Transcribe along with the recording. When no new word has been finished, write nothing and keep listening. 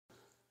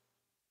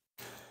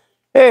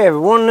Hey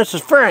everyone, this is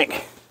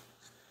Frank.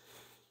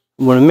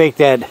 I'm gonna make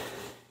that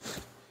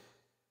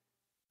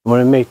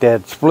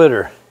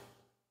splitter,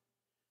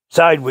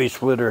 sideways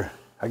splitter.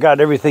 I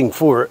got everything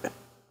for it.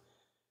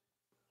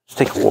 Let's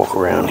take a walk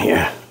around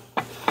here.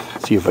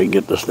 See if I can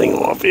get this thing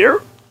off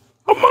here.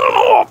 Come on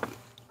off!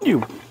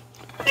 You,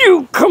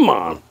 come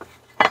on.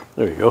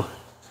 There you go.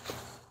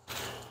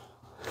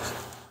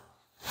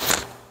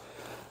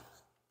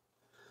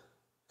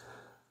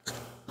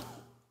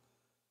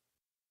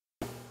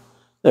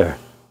 There.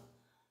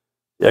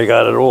 I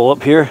got it all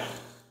up here.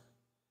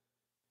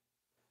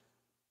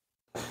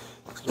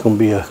 It's gonna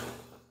be a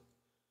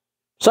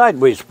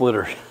sideways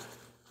splitter.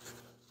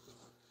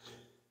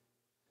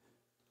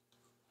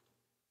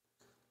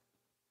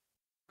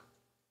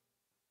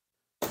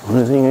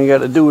 Only thing I got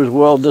to do is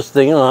weld this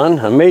thing on.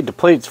 I made the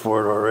plates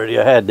for it already.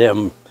 I had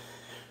them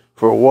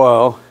for a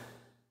while.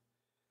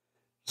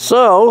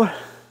 So,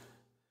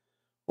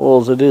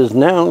 all it is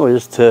now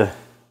is to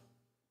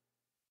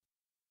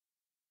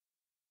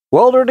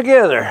weld her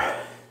together.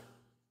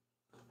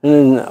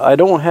 And I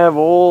don't have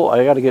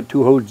I got to get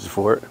 2 hoses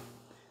for it.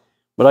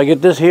 But I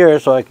get this here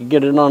so I can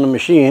get it on the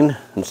machine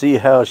and see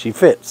how she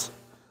fits.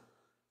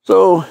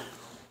 So,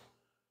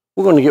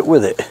 we're going to get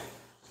with it.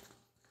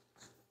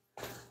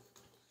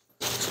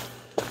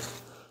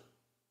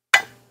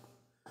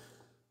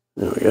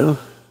 There we go.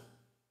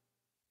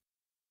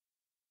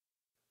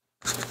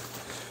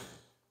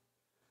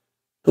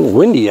 A little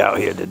windy out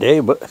here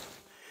today, but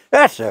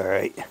that's all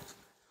right.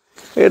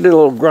 I did a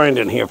little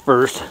grinding here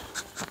first.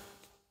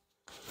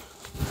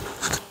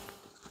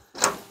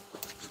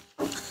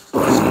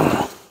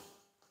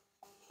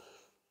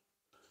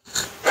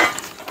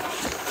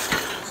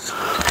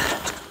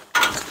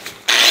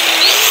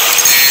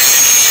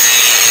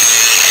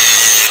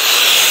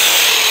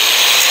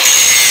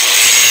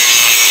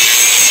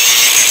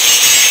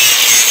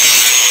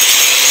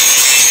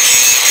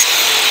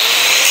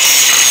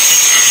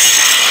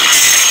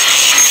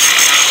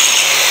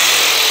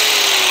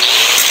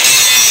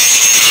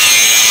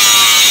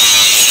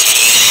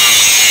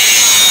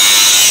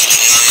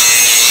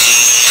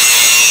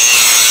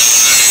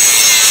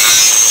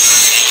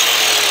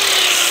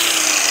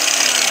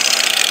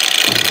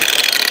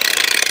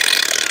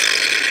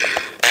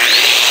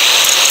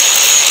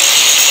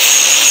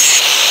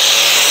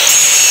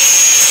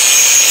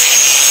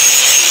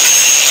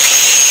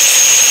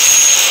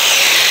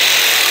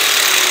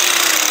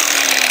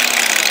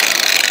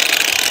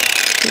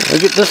 I'll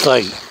get this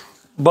side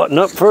button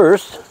up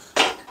first.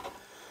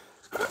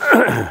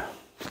 I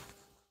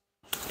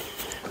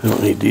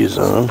don't need these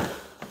on.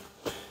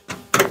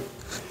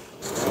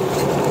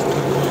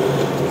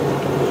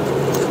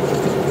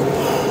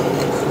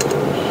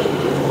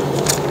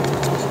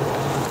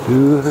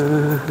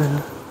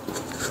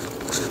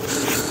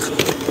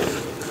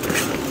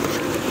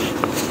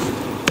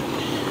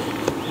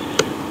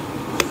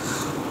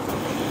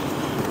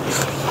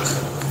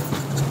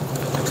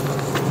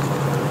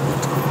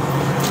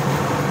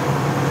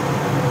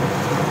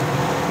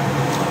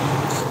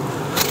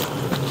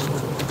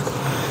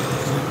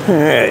 All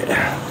right.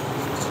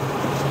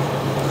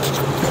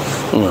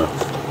 Come on.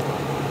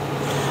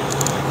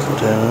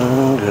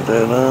 Get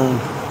that on.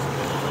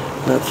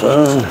 That's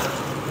on.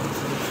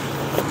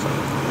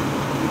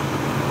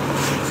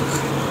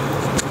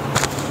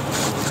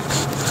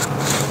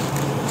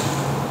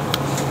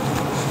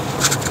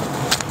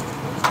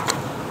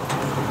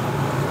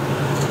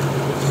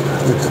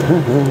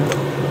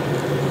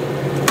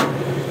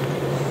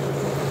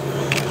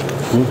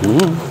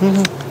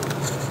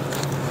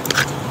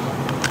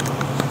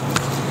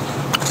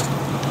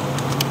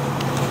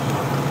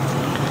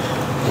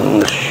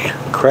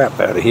 Crap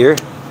out of here.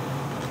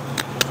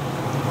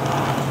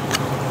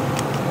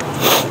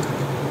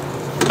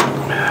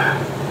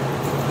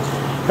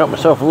 Got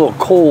myself a little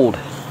cold.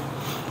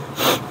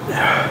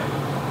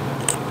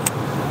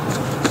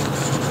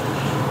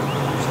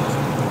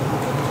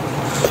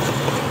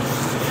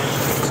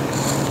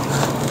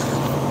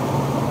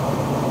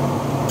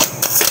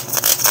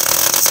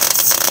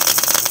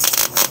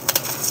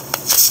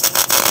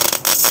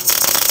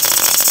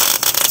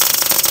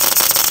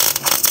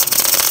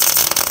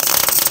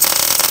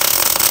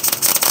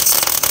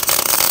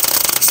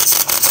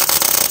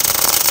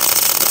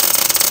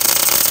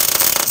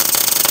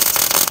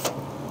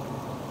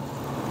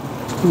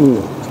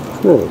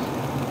 Nice.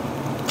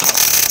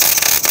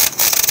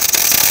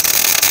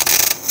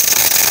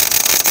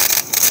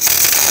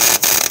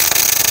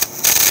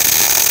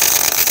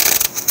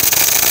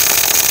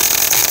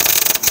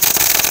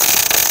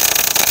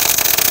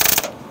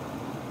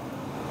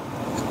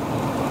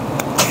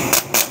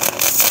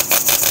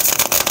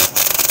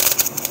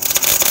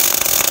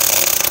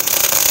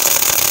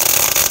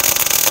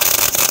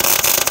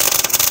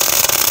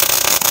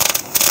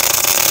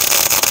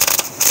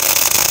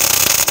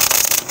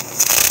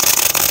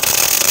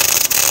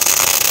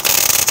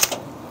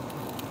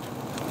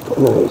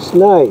 Nice,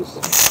 nice.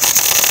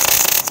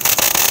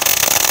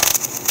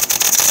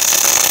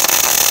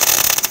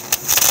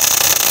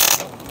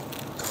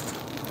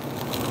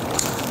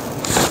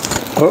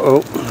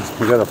 Uh-oh,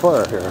 we got a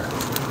fire here.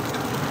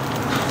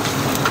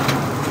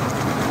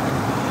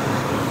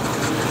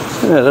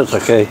 Yeah, that's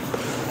okay.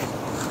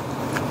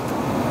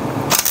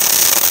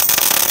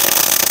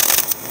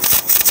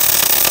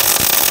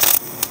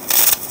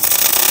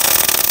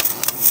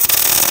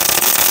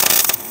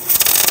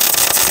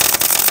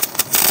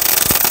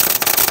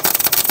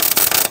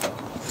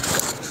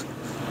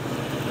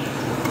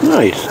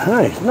 Nice,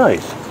 nice,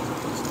 nice.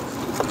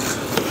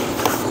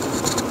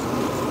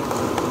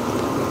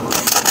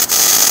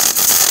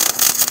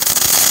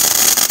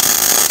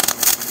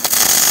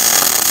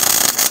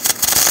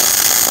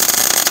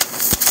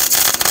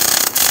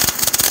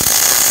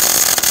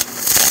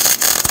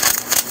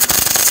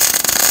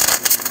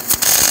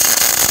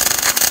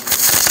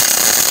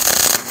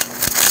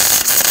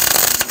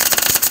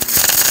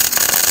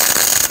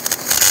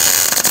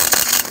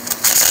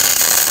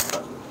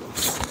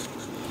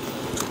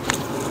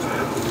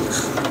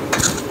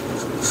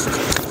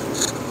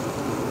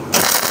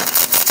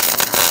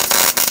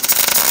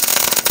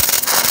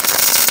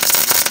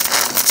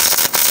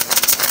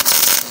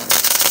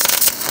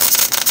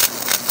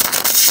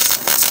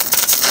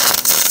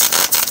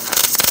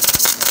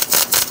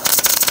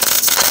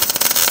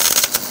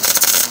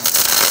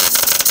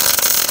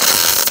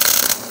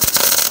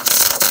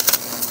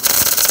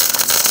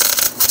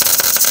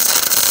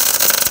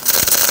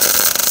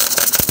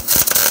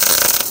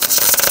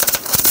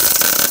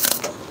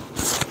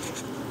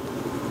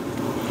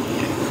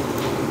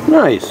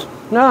 Nice,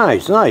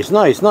 nice, nice,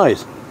 nice,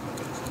 nice.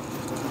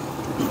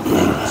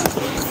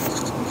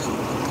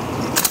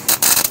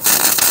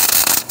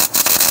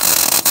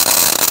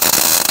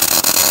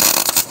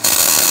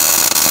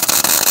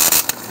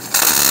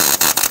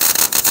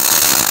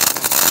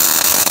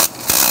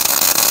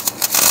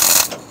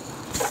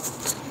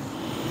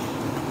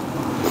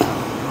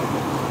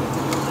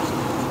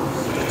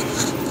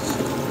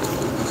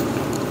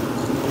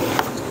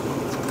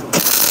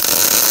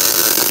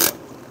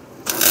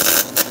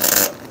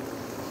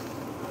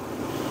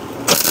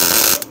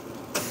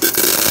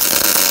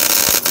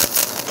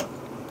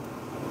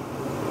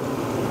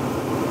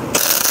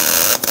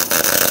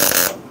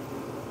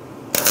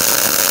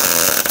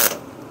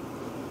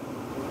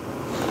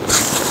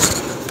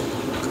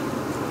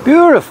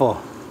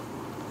 Beautiful.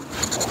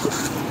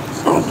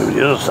 I'll do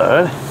the other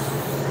side.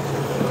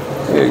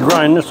 I gotta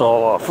grind this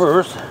all off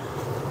first.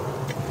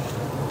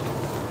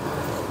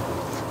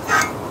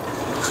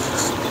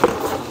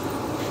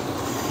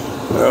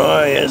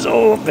 Oh, it's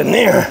all up in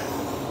there.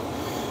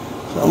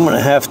 So I'm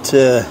gonna have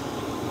to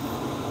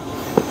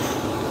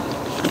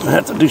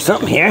do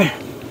something here.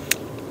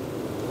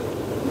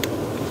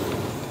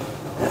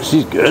 Yeah,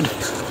 she's good.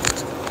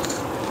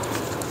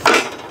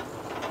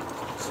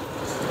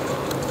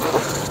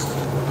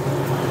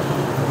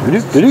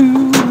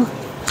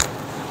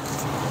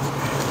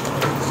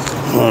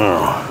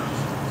 Oh.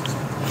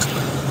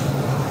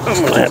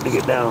 I'm gonna have to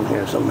get down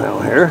here somehow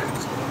here.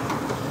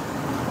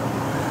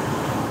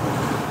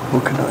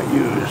 What can I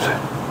use?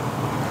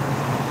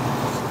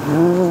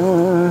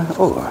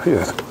 Oh,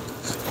 here.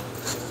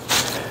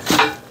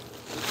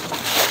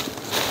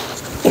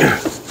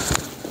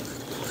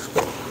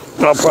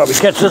 I'll probably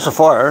catch this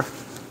afire.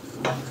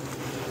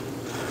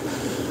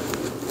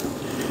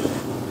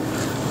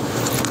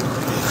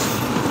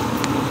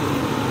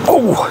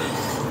 Oh!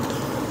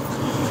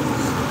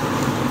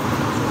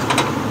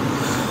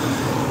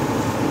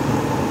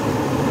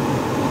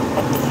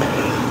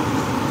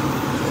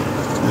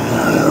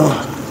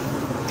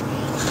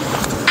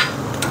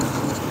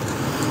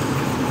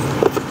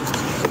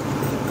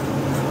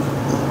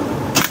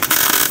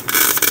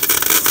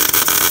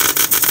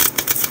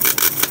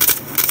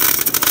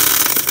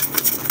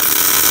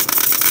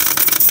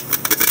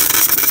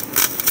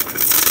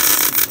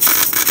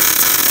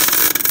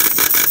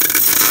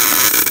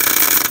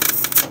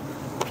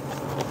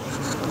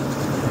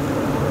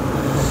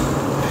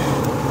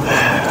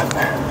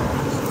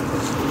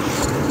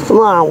 Come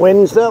on,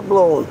 wind, stop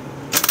blowing.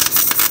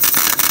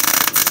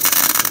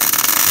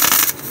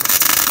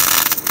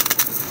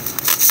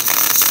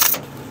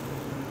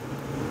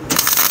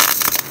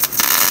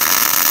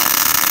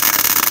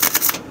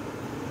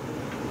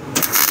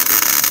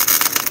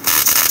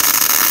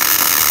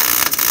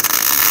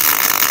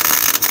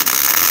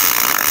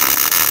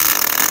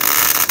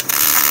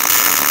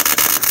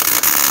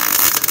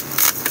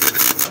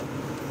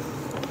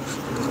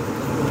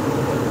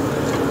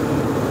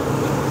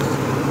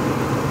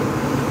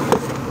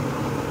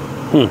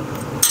 Hmm.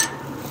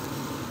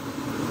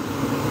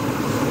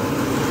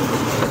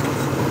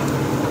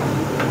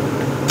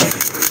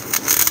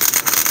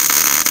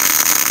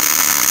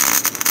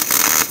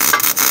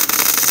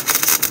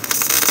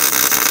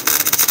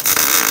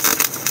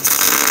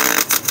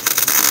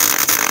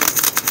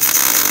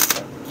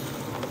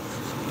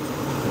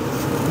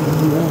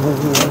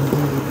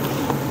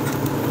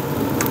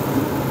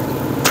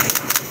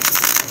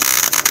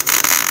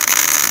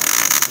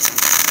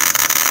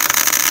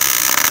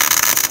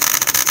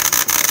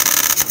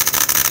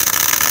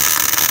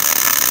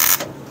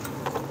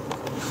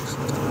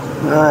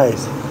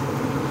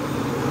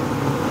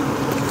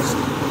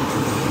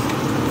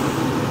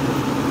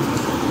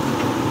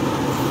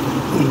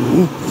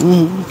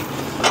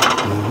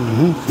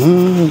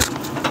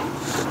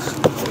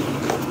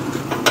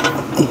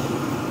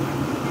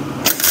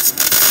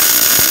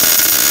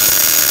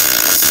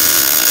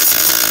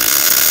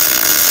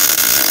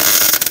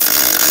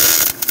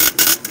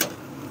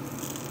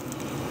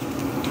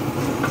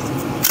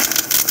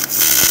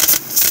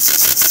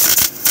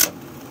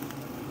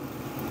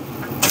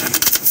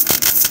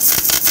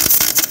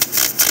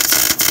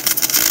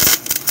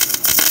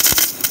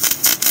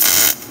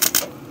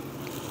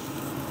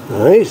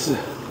 Nice.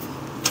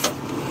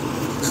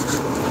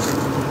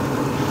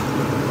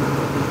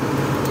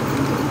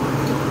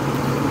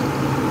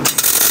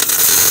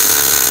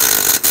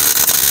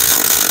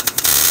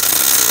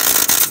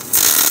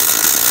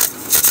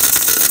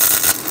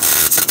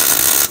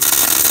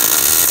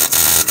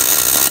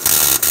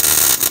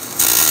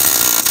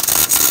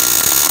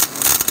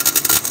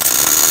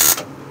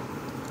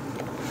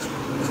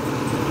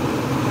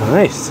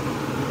 Nice.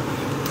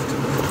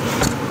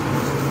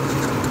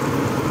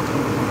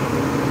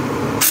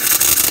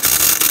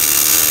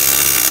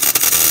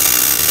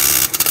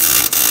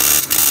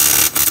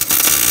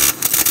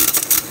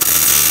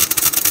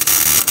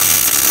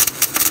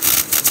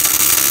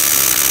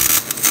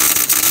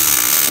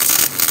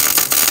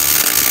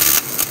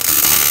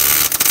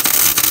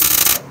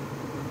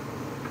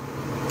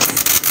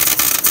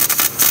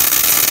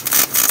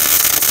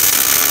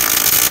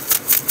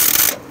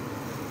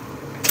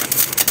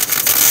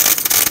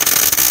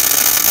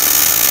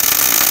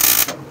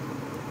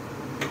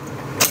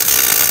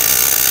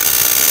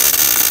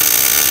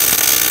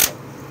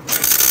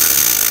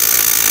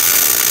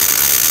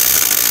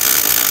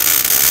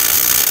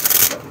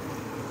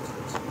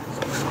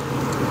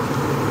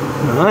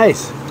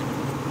 Nice.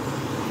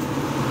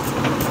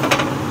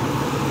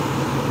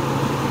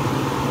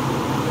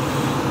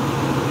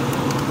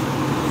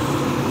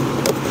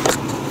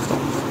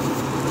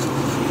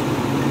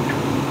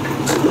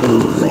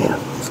 Oh, man.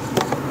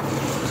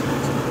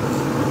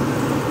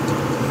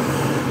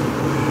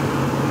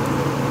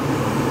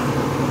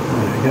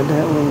 Got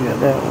that one, got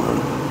that one.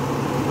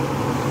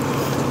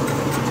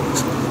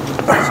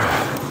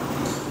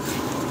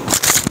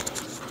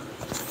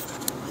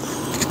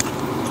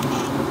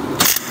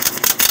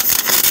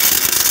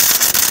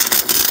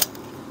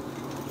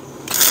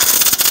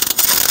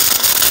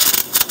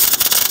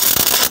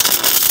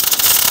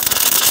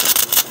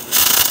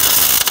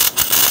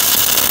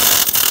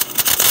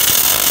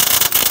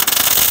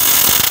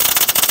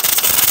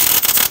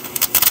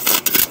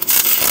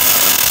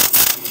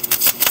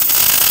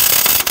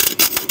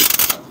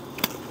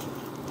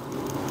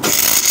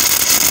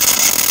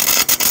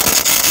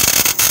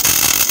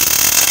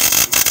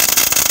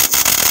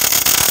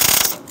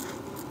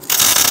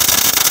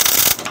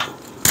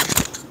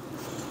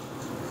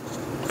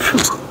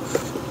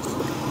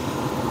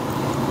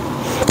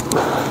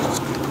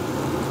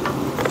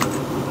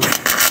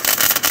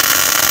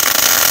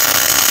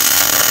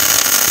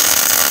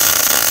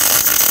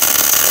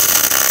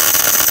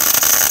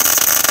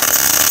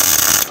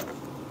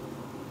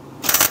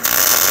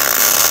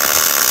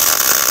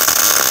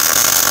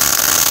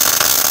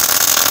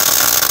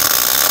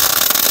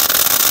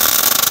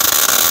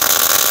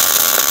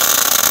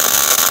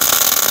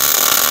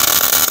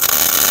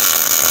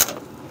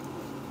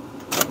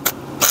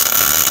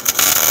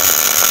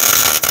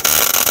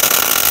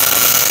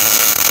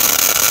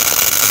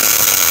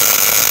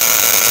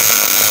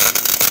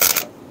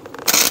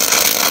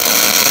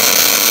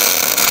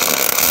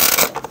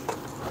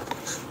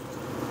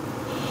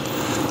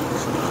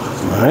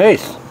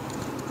 Nice.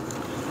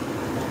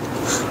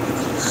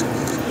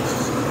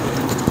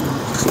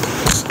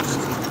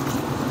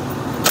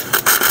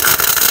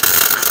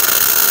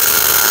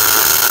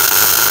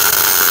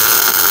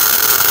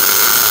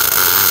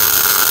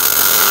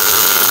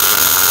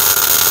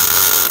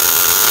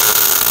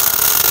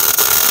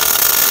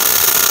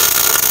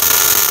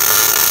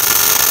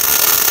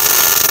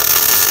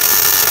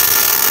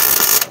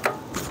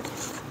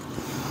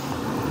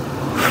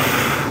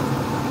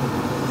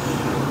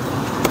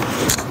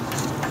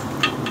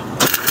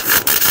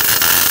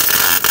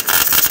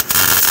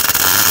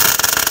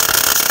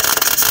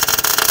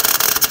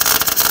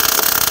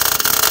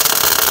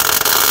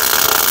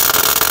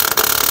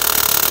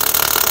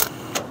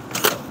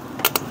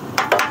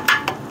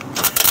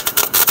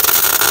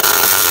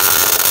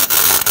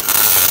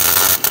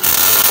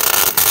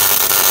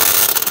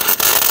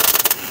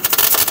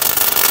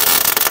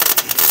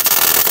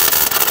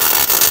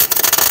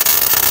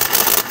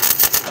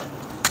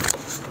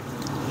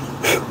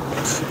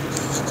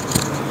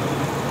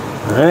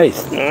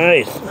 Nice,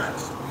 nice.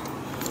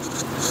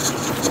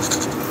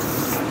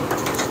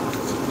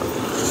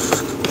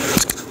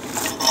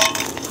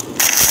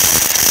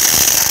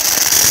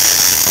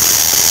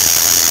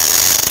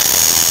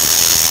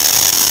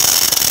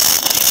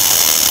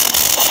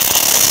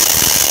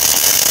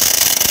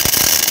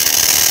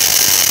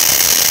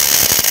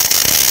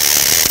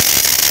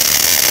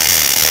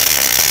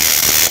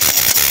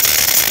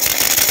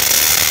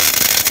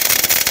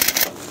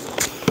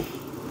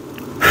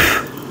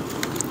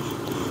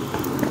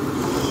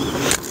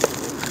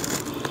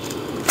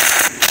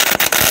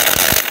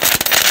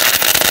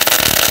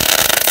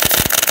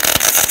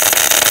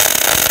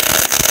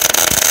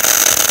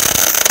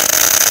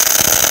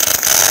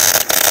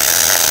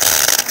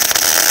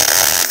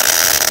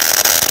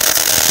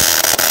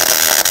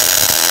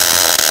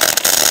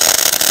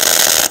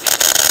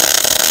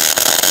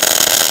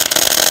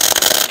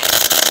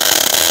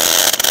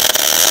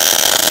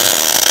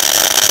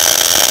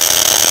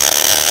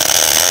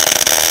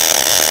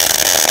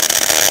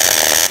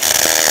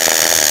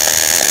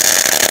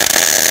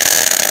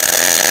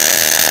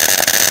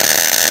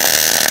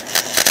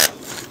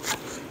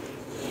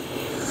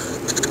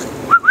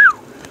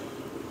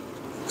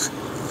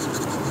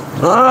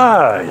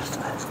 Nice.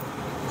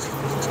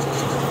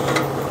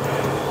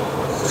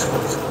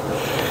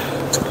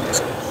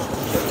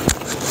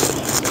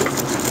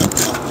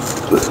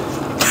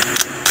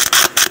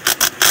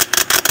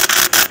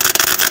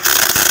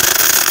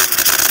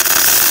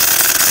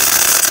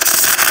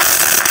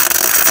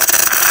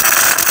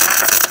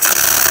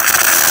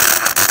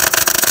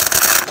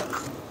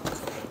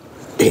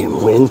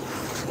 Damn wind.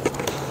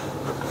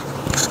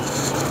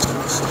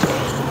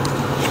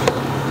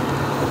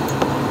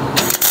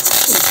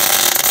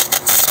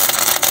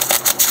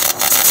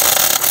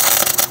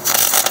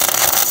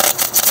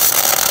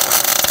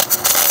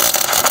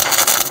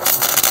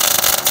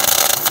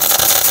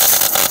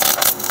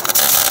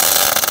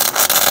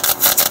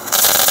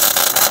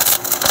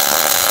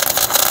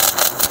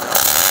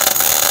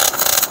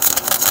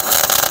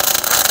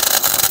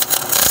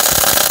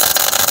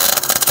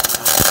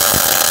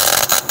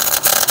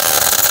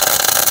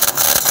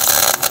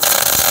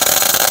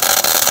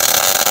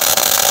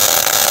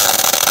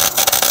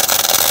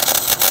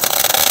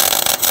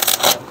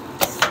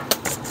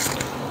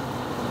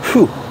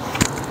 Whew.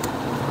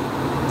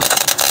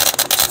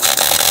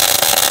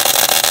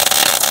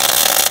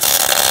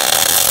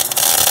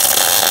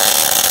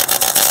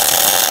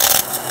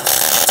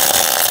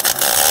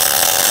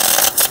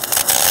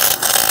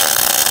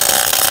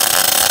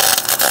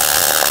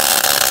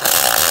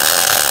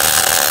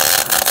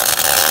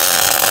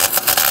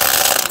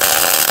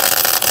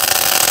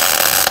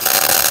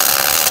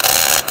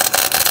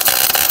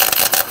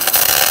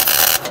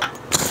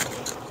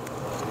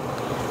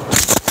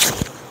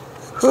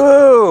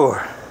 Whew.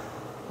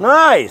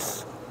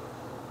 Nice.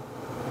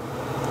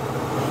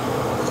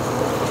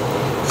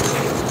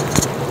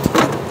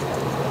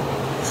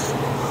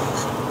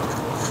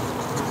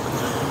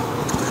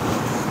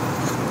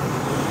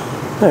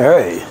 All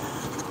right.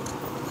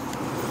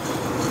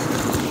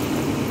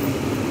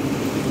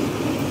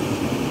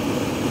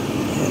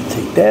 And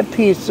take that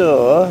piece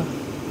off.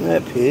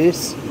 That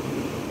piece.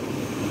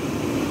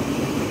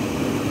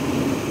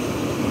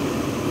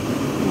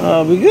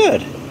 I'll be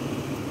good.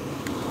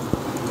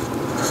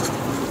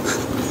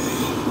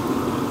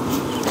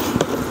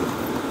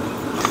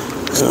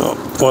 Oh,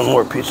 one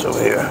more piece over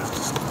here.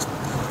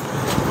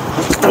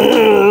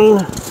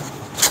 And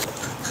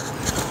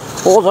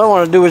all I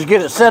want to do is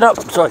get it set up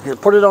so I can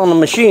put it on the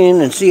machine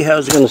and see how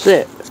it's going to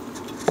sit.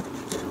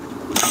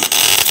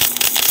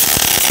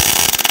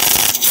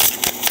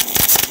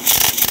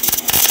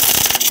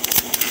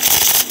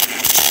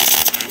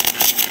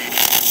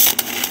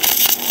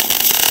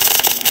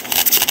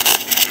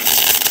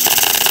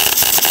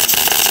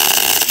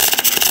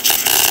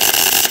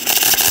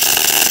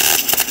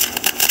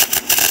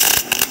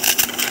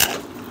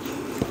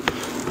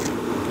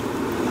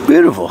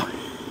 Beautiful.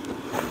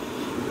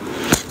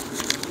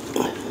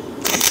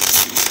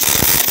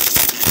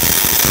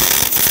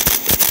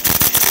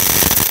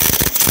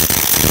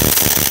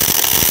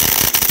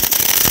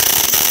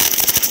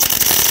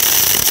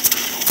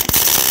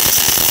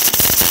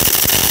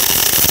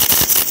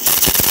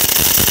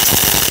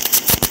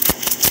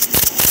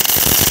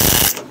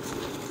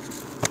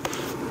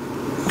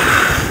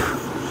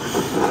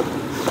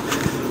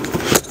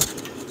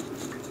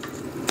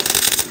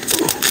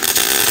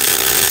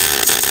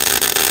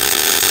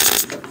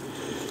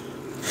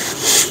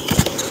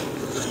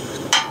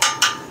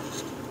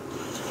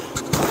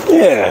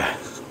 Yeah.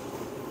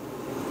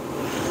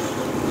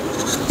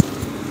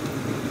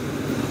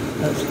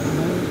 That's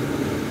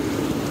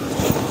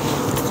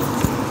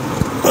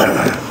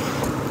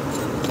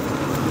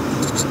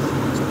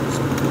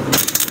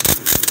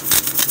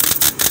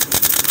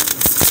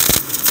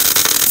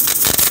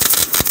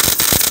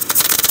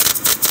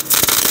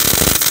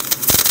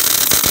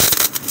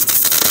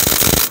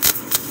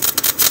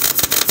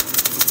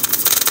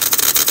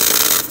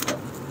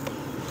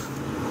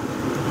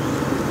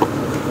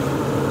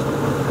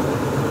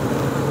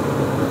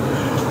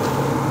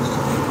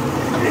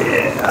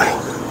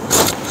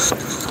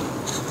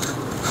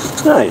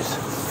nice.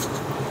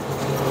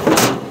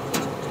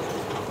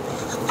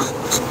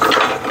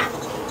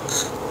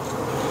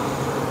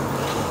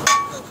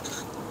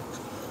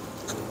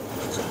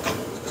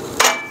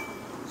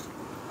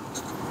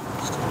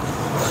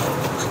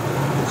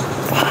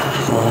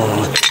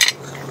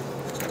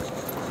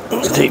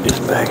 Let me take this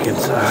back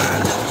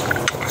inside.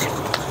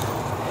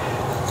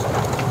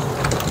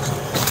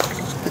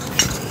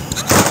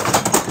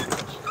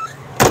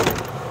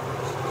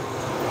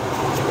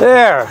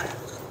 There.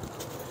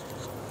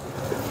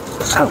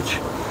 Ouch.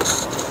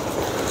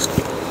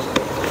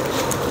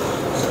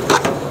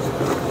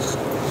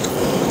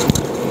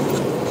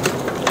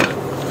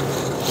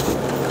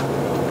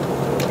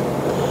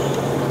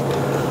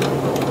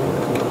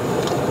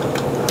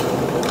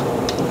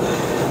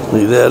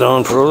 Leave that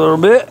on for a little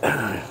bit,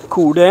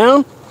 cool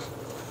down,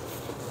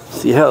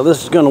 see how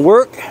this is going to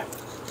work.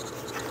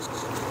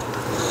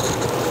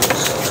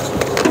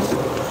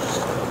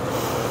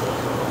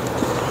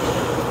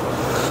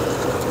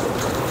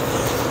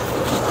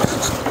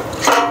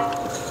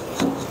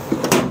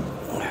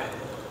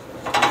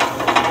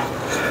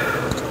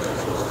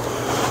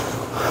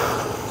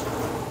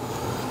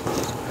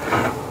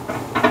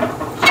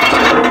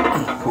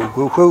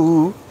 ho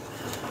ho.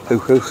 Ho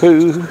ho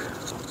ho.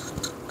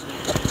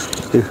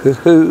 Ho ho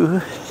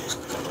ho.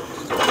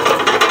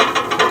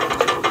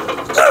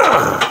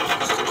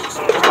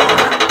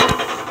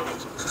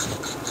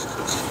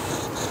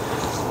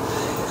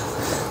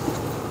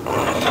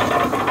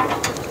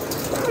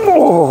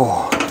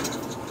 Oh.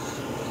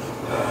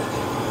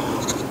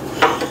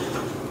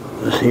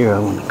 This here,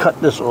 I'm going to cut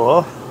this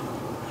off.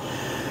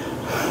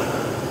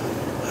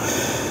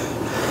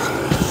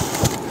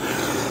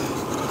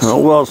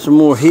 I'll weld some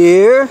more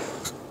here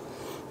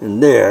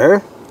and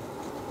there.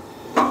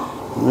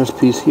 And this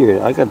piece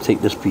here, I got to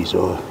take this piece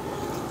off.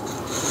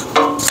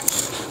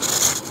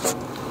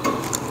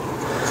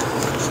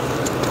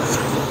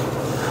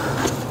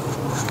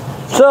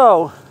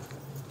 So,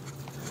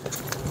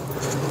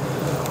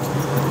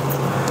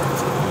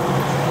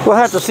 we'll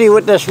have to see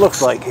what this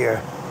looks like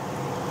here.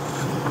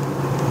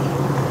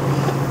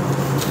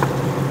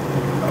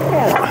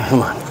 Oh,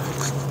 come on.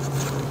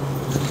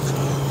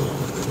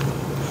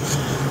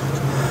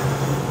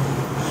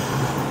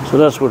 So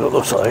that's what it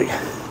looks like.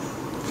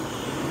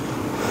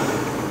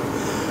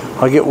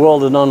 I'll get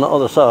welded on the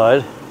other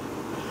side.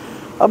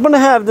 I'm gonna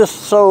have this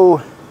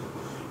so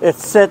it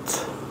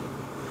sits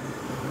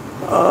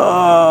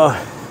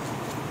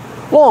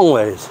long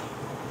ways.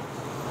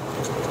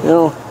 You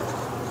know.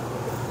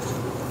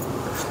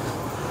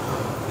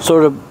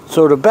 So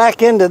the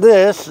back end of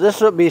this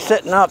will be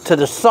sitting out to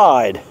the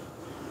side.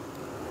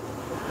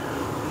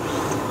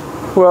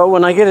 Well,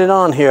 when I get it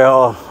on here,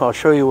 I'll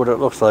show you what it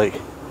looks like.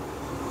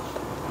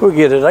 We'll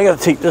get it. I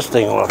gotta take this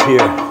thing off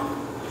here.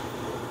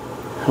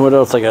 What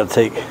else I gotta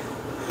take?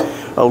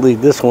 I'll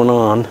leave this one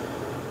on.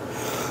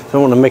 I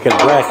want to make a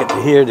bracket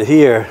to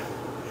here,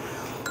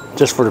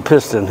 just for the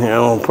piston. You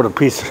know, I'll put a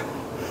piece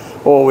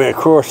all the way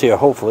across here,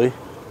 hopefully.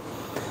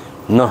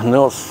 Nothing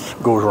else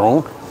goes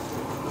wrong.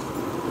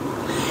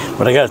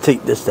 But I gotta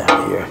take this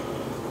down here.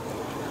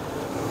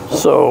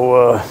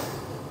 So,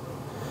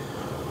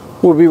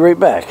 we'll be right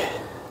back.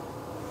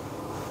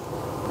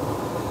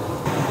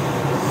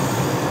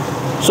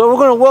 So we're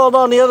gonna weld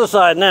on the other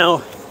side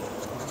now.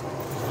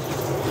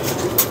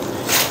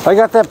 I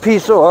got that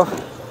piece off.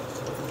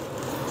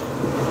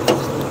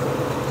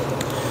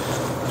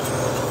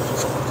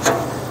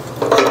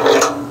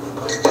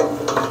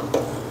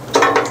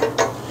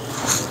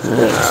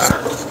 Yeah.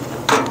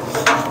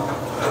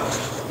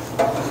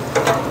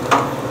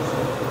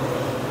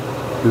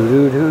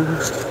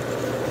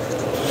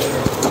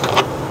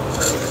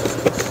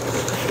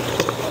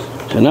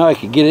 So now I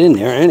could get in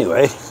there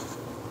anyway.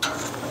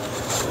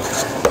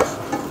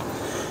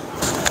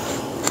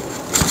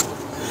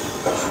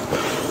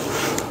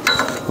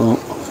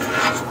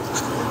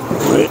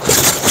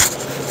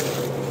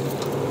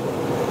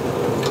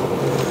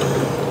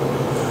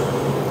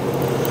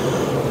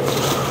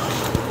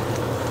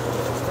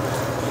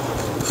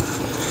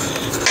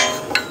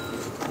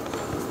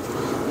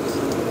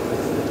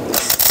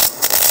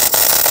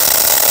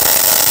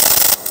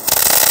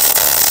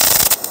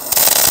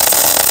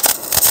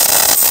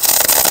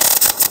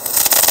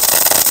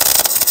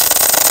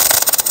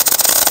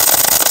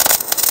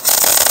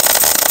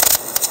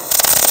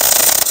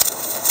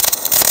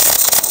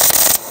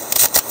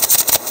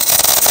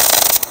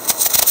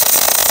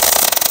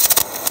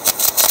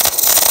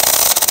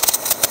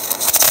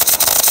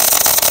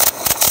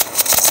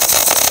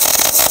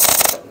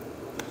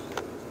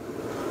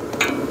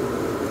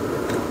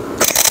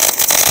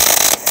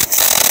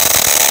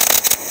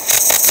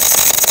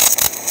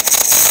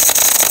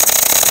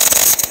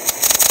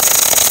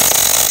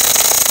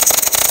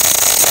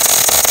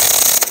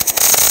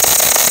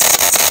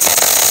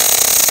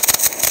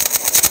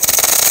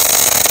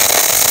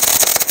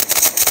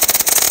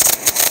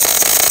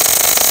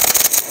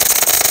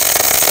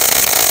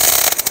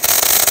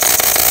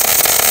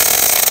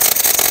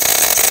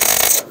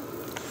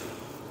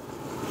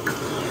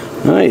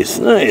 Nice,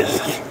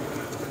 nice.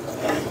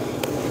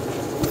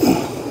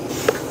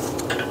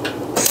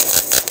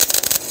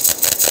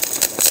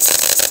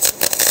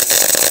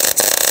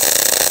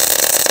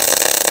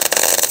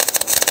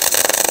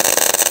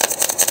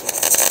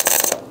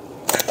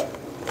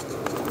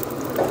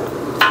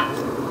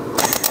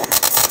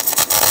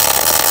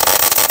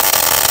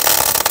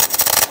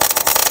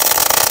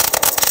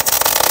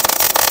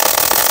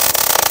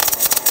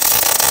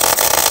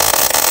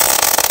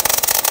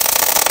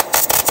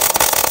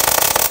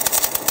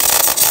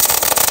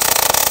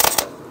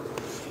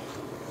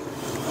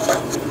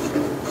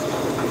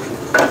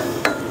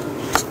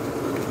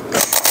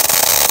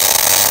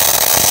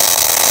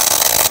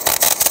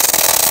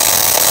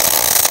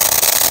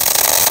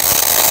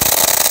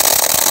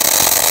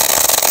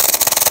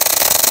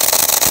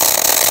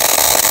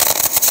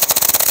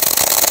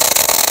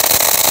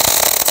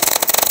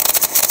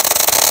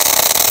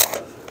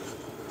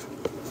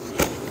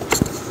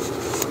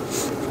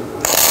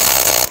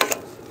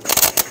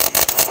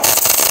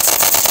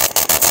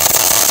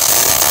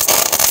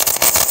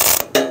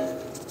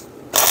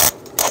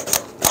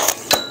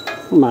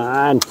 Come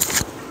on.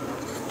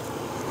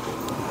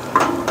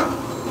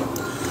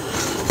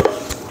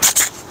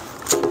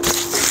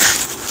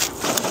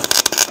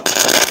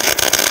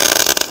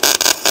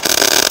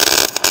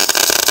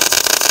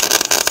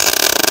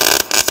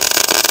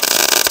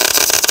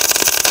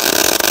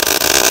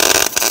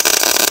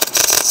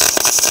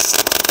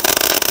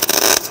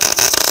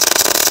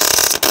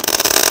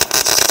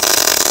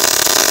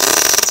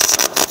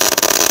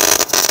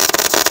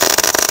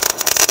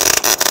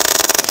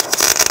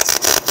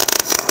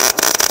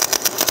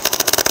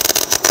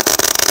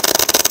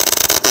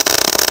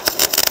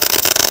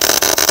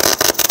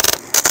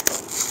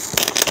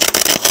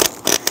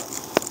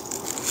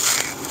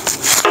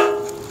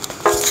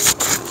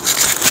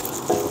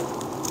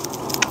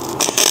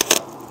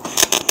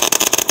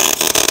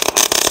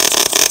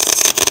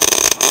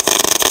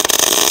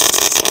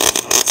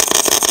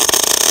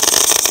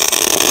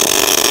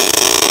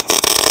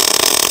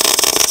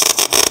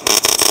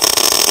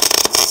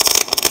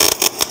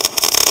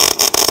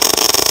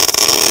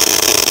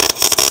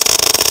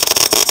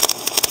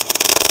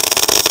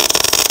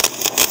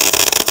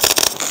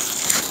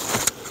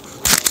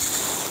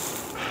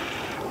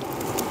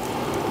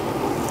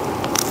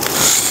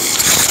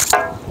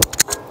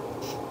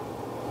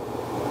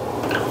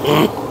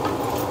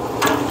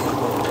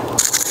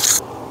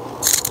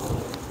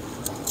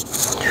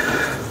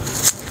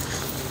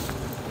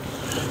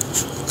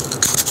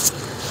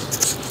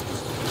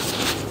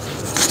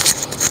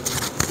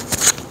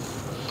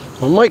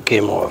 My mic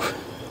came off.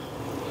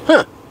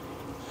 Huh.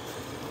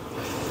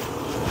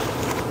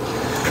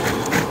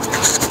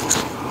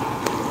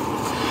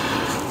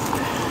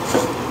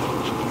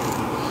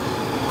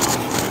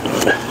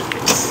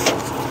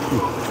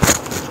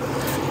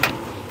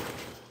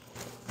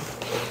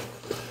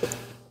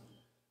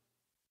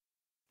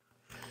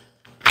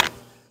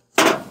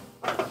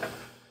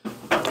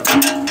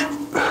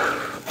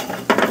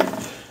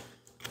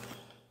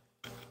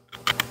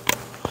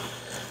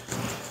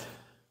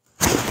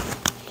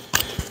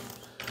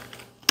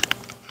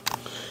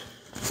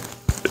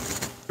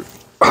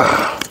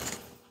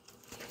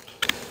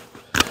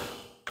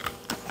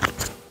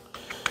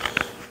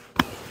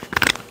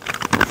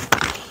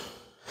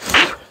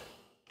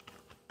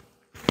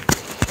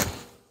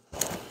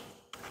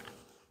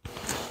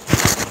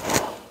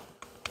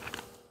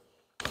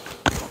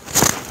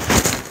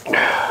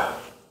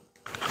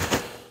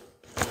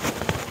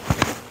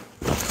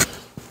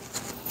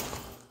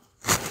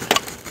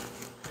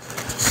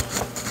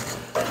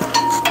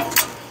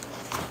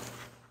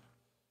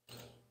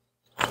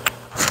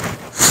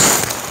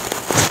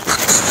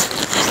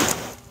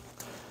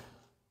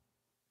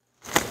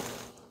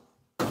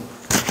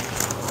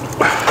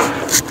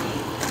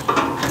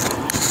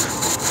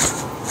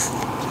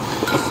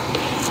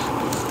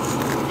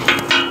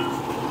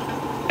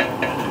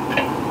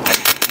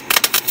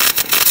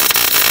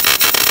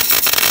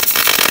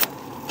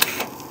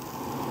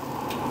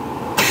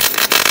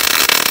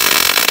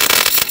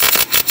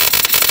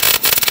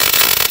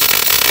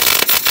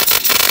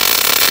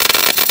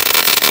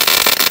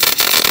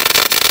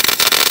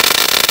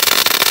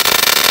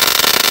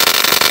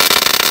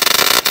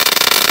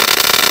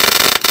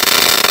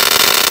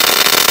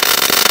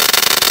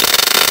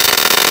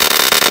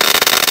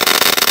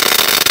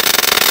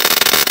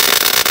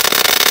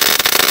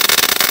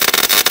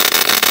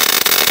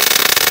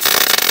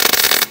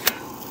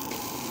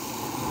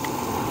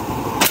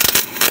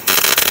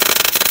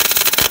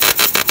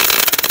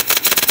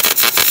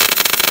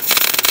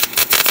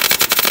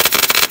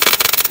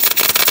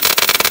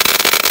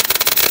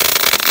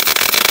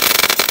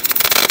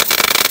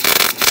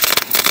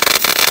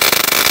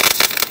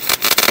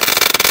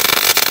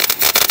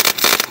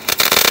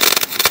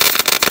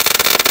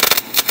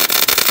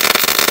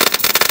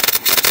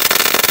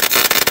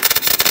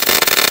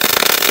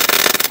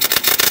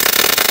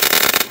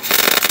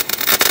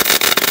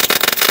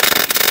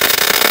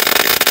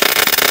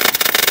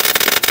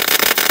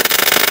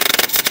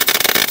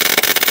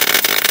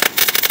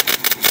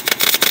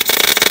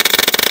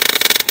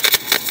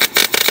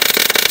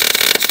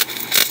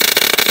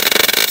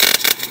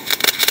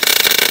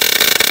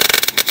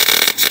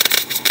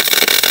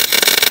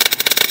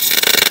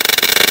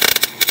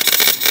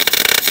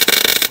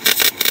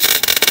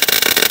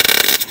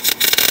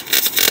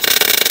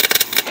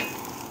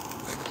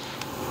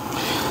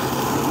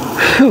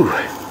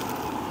 Whew.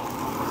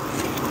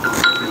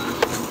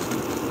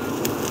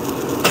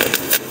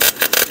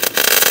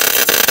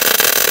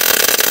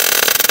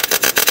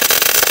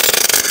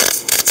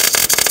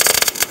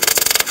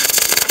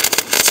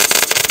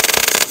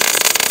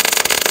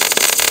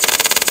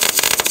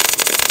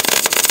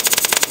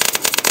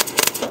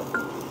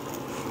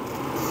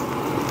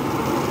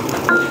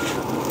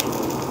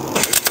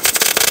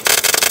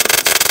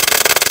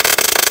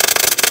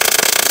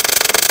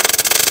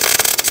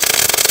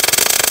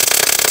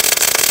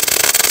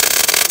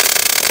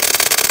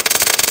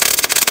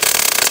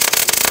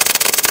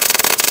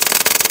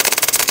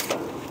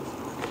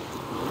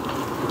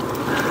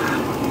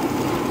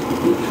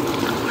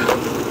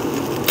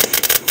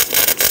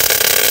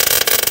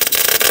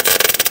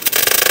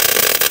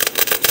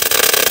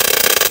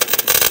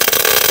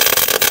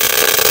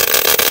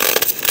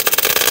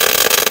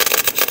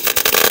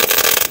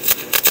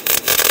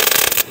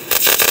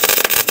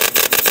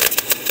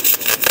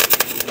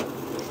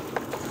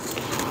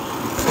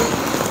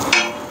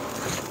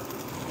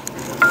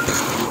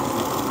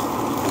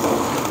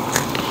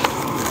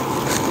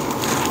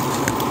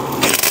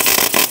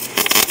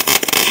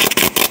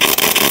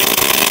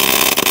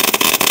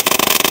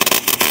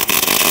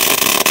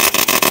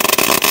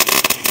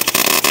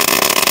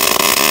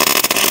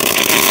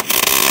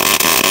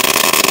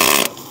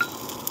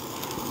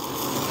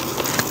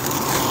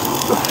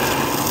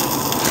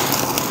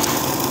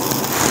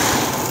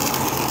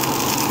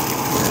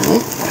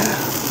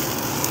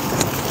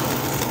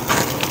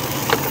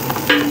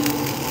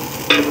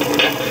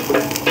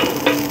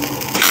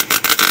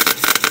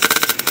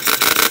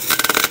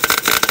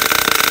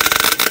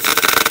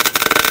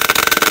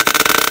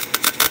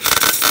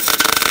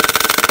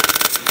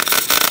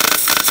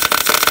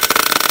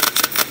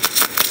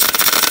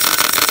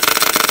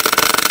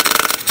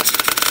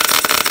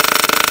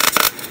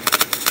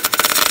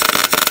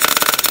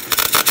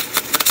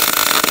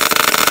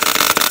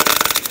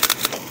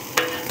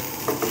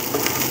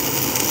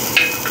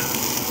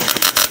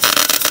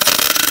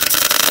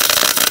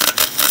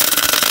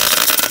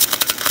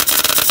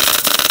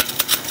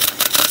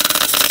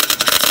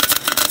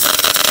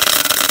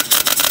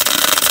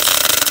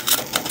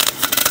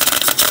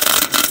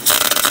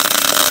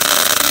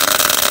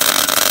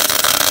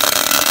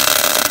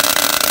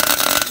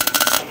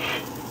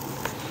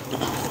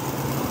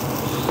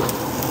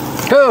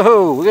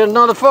 Oh, we got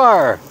another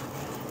fire.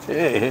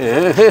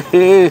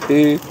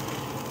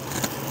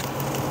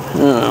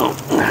 Oh.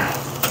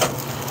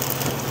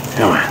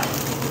 Come on.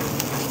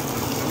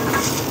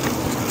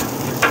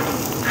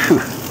 Whew.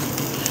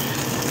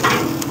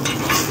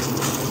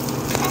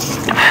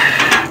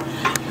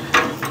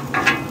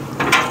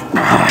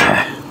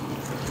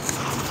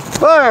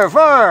 Fire,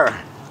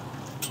 fire.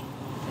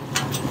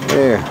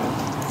 There.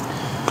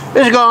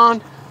 It's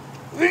gone.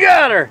 We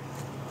got her.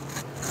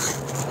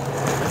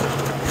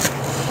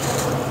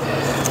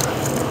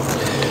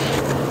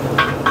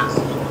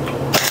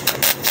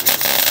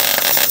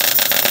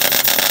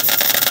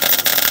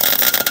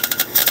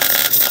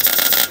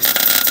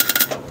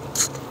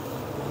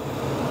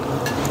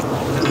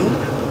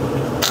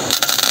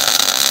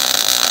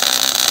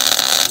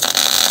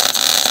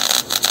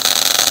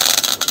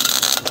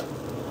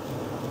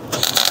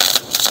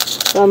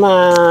 Come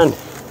on.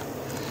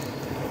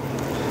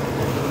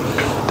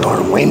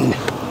 Darn wind.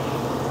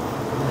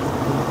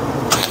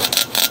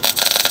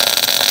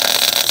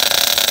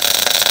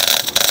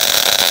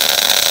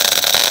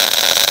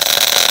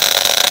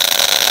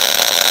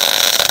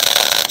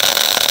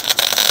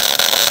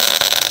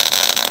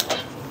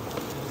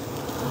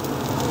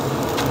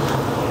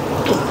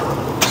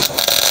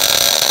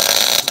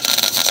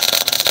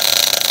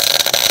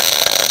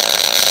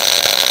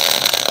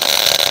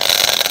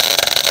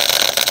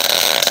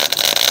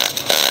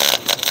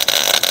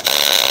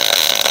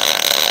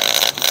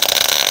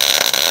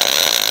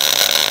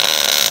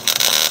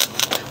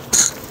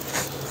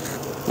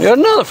 We got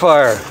another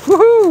fire.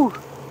 Woohoo!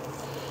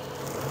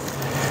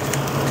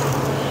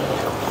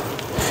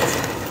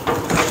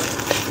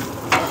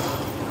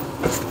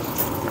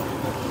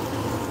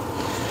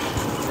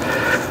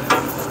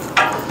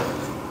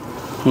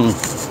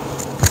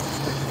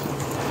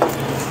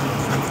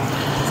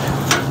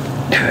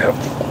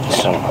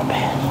 Son of a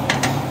man.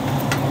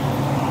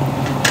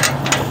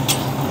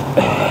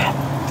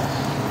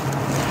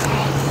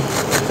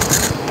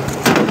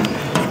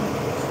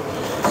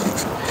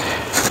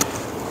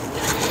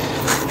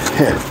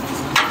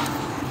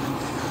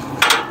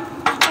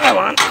 Come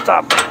on,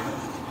 stop.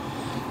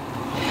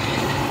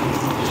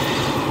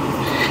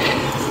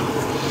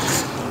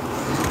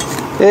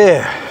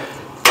 Yeah.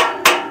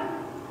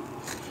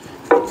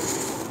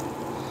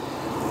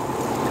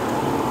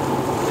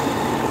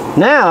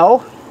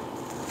 Now,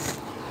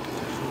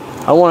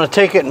 I want to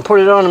take it and put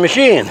it on the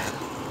machine.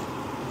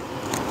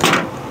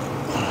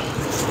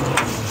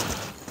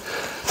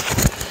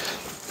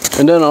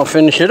 And then I'll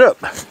finish it up.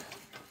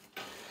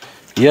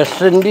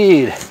 Yes,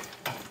 indeed.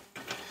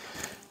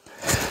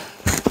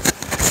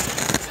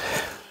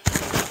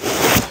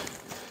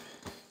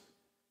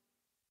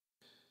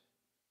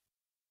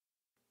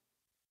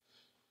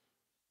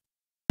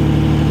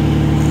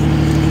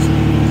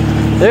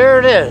 There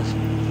it is.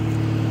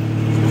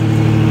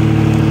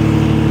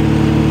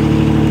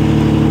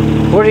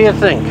 What do you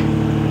think?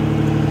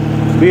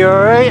 Be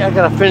alright? I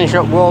gotta finish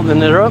up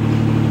welding it up.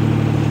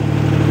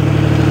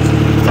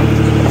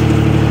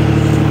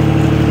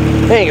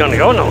 Ain't gonna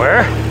go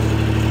nowhere.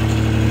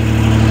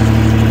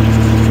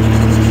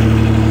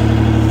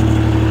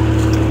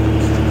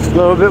 A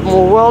little bit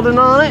more welding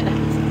on it.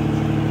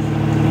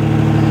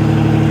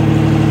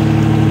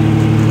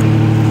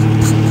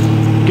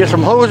 Get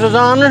some hoses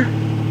on there.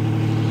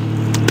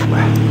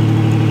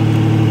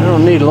 I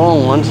don't need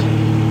long ones.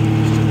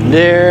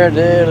 There,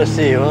 let's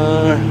see.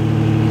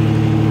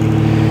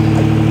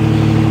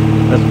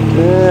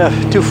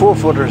 That's 2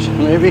 4-footers,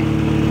 maybe.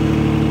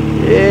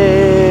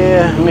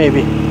 Yeah,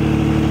 maybe.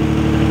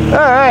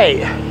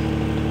 Alright.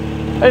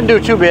 I didn't do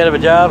too bad of a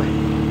job.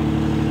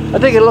 I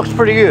think it looks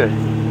pretty good.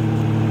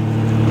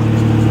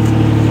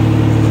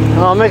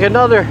 I'll make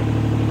another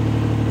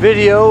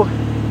video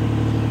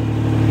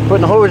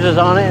putting hoses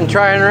on it and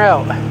trying her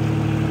out.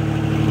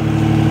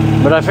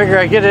 But I figure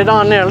I get it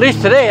on there. At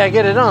least today I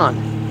get it on.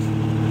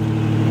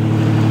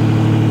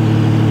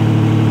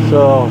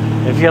 So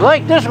if you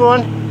like this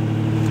one,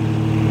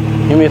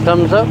 give me a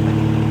thumbs up,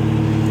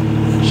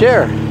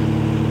 share,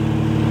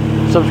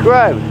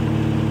 subscribe.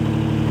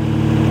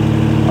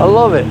 I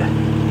love it.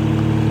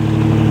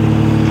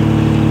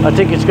 I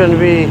think it's going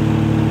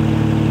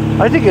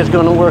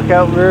to work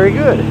out very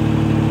good.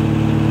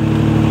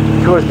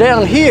 Because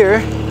down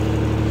here,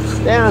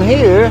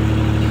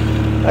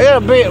 I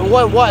got a bit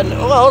wide,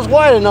 well, it's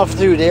wide enough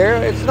through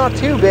there. It's not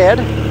too bad.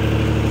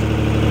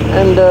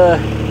 And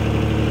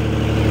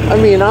I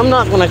mean, I'm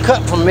not going to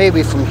cut from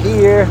maybe from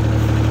here.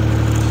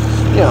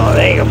 You know, it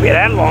ain't going to be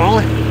that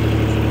long.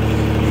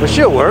 But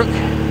she'll work.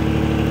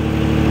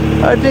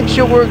 I think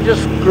she'll work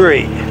just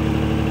great.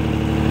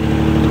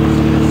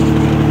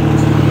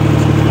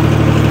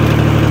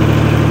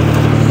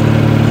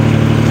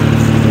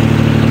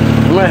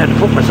 I might have to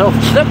put myself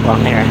a step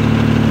on there.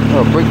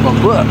 I'll break my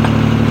butt.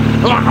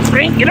 Come on,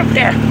 Frank, get up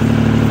there.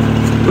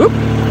 Whoop.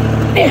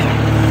 Yeah.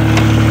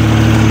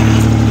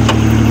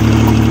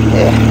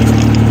 Yeah.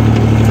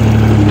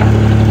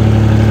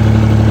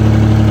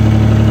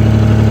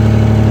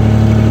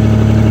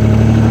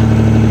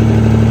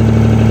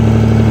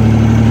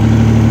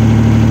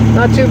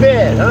 Not too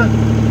bad, huh?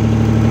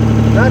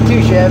 Not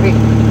too shabby.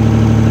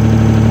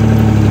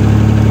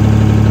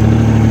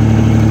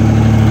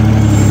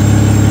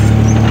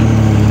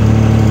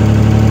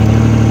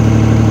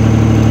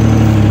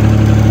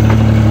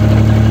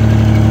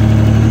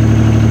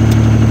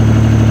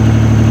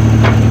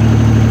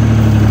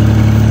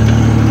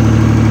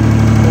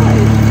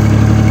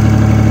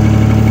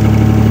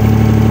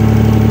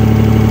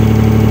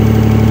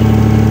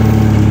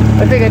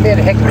 I think I did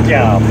a heck of a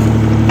job.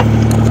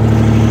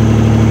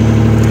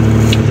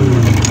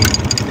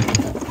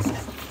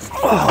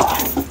 Oh,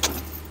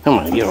 come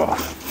on, get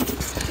off.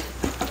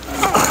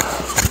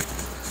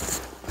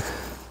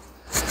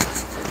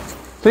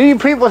 So you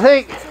people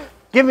think,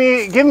 give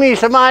me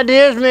some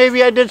ideas,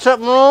 maybe I did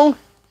something wrong?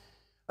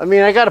 I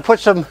mean, I want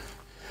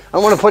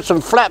to put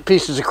some flat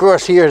pieces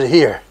across here to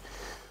here.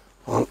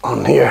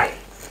 On here,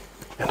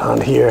 and on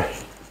here.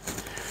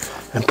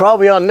 And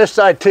probably on this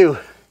side too.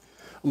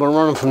 I'm gonna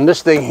run them from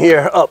this thing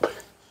here up.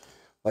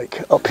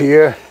 Like up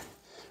here,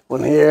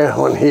 one here,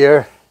 one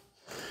here.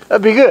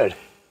 That'd be good.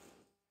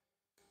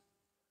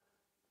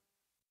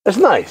 That's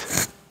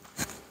nice.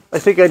 I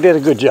think I did a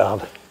good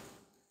job.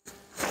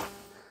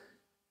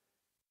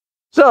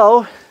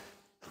 So,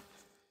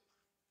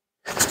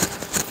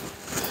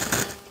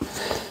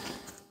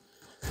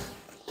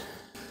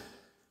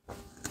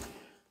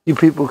 you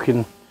people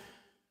can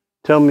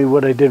tell me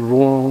what I did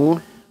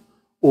wrong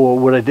or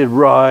what I did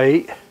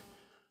right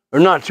or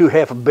not too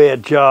half a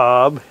bad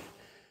job.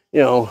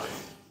 You know,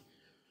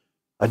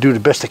 I do the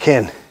best I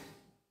can.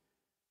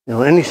 You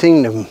know,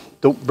 anything that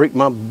don't break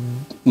my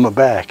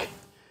back.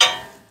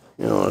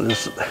 You know,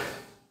 this.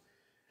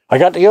 I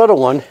got the other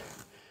one.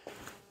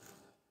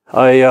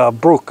 I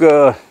broke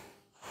one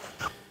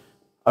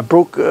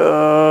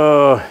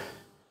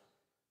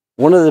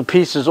of the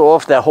pieces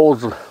off that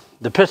holds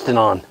the piston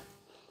on,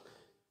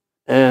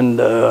 and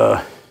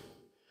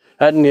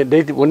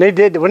when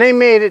they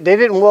made it, they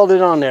didn't weld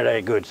it on there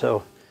that good.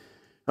 So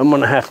I'm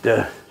gonna have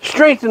to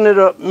strengthen it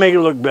up, make it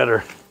look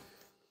better.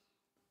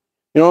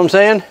 You know what I'm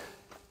saying?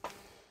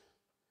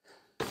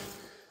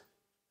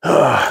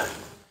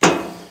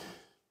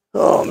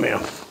 Oh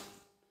man,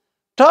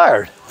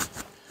 tired.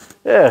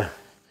 Yeah.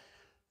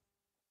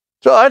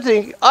 So I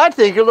think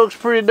it looks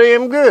pretty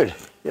damn good.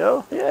 You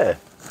know? Yeah.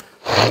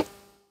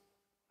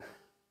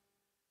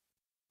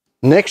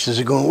 Next, is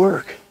it gonna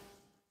work?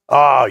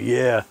 Oh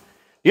yeah.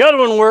 The other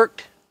one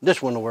worked.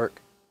 This one will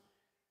work.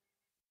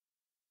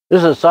 This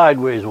is a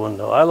sideways one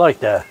though. I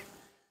like that.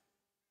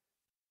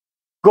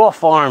 Golf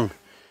Farm.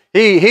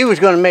 He was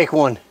gonna make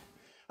one.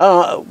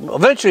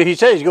 Eventually he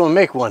said he's gonna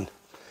make one.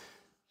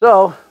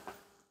 So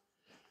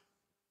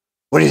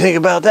what do you think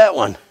about that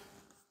one?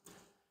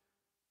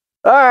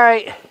 All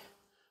right,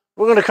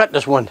 we're gonna cut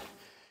this one.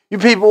 You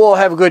people all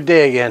have a good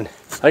day again.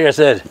 Like I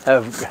said,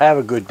 have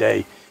a good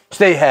day.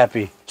 Stay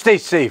happy, stay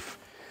safe.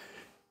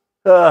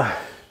 And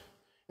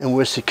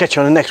we'll catch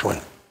you on the next one.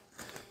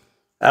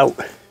 Out.